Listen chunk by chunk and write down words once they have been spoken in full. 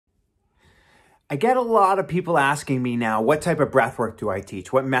I get a lot of people asking me now, what type of breath work do I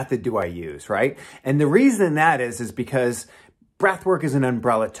teach? What method do I use, right? And the reason that is because breath work is an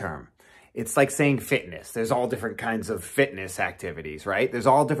umbrella term. It's like saying fitness. There's all different kinds of fitness activities, right? There's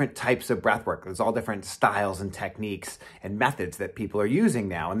all different types of breath work. There's all different styles and techniques and methods that people are using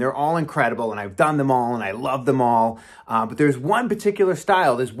now. And they're all incredible, and I've done them all, and I love them all. But there's one particular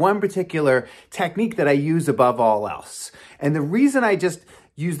style, there's one particular technique that I use above all else. And the reason I just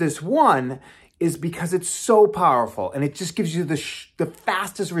use this one is because it's so powerful, and it just gives you the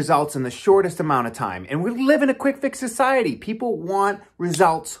fastest results in the shortest amount of time. And we live in a quick fix society. People want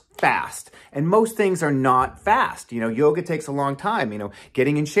results fast, and most things are not fast. Yoga takes a long time.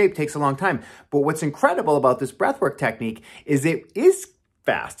 Getting in shape takes a long time. But what's incredible about this breathwork technique is it is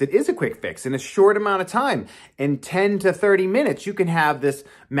fast. It is a quick fix in a short amount of time. In 10 to 30 minutes, you can have this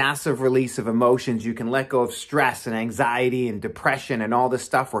massive release of emotions. You can let go of stress and anxiety and depression and all this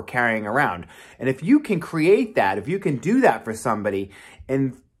stuff we're carrying around. And if you can create that, if you can do that for somebody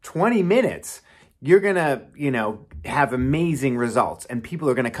in 20 minutes, you're going to, have amazing results, and people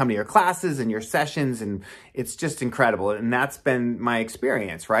are going to come to your classes and your sessions, and it's just incredible. And that's been my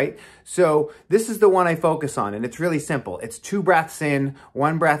experience, right? So this is the one I focus on, and it's really simple. It's 2 breaths in,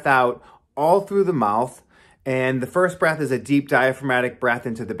 1 breath out, all through the mouth. And the first breath is a deep diaphragmatic breath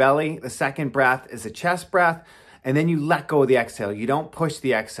into the belly. The second breath is a chest breath. And then you let go of the exhale. You don't push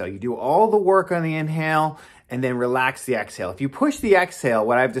the exhale. You do all the work on the inhale and then relax the exhale. If you push the exhale,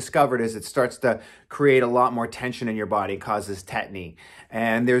 what I've discovered is it starts to create a lot more tension in your body, causes tetany.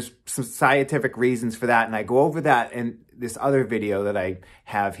 And there's some scientific reasons for that, and I go over that in this other video that I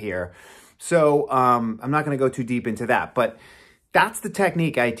have here. So I'm not gonna go too deep into that, but that's the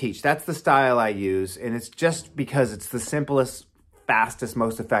technique I teach. That's the style I use, and it's just because it's the simplest, fastest,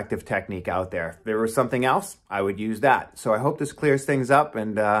 most effective technique out there. If there was something else, I would use that. So I hope this clears things up,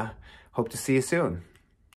 and hope to see you soon.